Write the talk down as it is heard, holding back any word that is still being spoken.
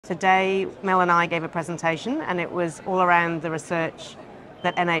Today, Mel and I gave a presentation, and it was all around the research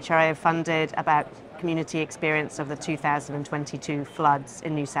that NHRA have funded about community experience of the 2022 floods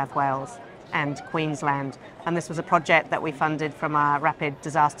in New South Wales and Queensland. And this was a project that we funded from our Rapid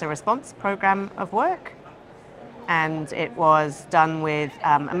Disaster Response program of work. And it was done with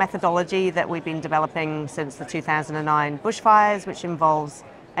a methodology that we've been developing since the 2009 bushfires, which involves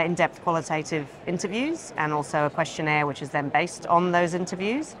in-depth qualitative interviews and also a questionnaire which is then based on those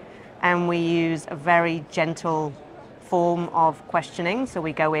interviews. And we use a very gentle form of questioning, so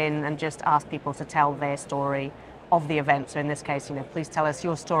we go in and just ask people to tell their story of the event. So in this case, please tell us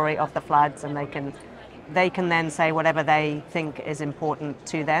your story of the floods, and they can then say whatever they think is important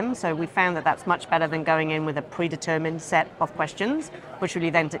to them. So we found that that's much better than going in with a predetermined set of questions, which really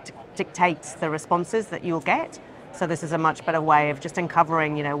then dictates the responses that you'll get. So this is a much better way of just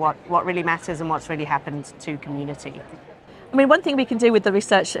uncovering, what really matters and what's really happened to community. I mean, one thing we can do with the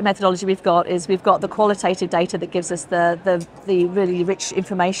research methodology we've got the qualitative data that gives us the really rich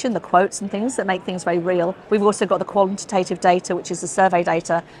information, the quotes and things that make things very real. We've also got the quantitative data, which is the survey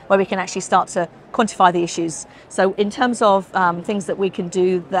data, where we can actually start to quantify the issues. So in terms of things that we can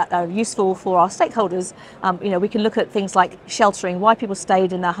do that are useful for our stakeholders, we can look at things like sheltering, why people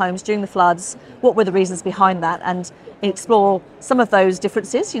stayed in their homes during the floods, what were the reasons behind that, and explore some of those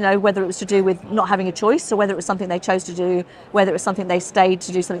differences, whether it was to do with not having a choice, or whether it was something they chose to do, whether it was something they stayed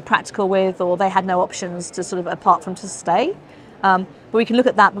to do something practical with, or they had no options to sort of apart from to stay. But we can look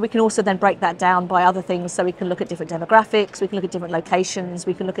at that, but we can also then break that down by other things. So we can look at different demographics, we can look at different locations,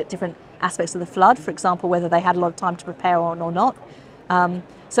 we can look at different aspects of the flood, for example, whether they had a lot of time to prepare or not.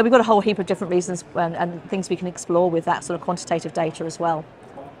 So we've got a whole heap of different reasons and things we can explore with that sort of quantitative data as well.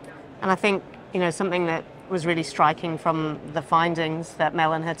 And I think, something that was really striking from the findings that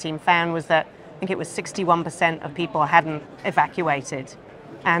Mel and her team found was that I think it was 61% of people hadn't evacuated.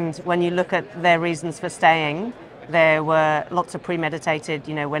 And when you look at their reasons for staying, there were lots of premeditated,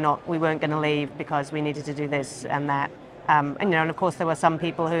 we weren't going to leave because we needed to do this and that. And of course there were some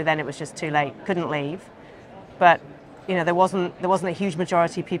people who then it was just too late, couldn't leave. But, there wasn't a huge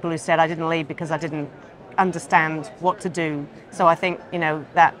majority of people who said I didn't leave because I didn't understand what to do. So I think,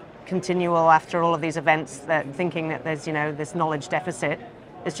 that continual after all of these events, that thinking that there's, this knowledge deficit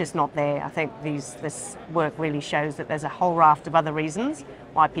is just not there. I think this work really shows that there's a whole raft of other reasons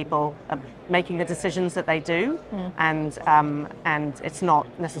why people are making the decisions that they do, and it's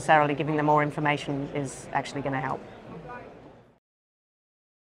not necessarily giving them more information is actually going to help.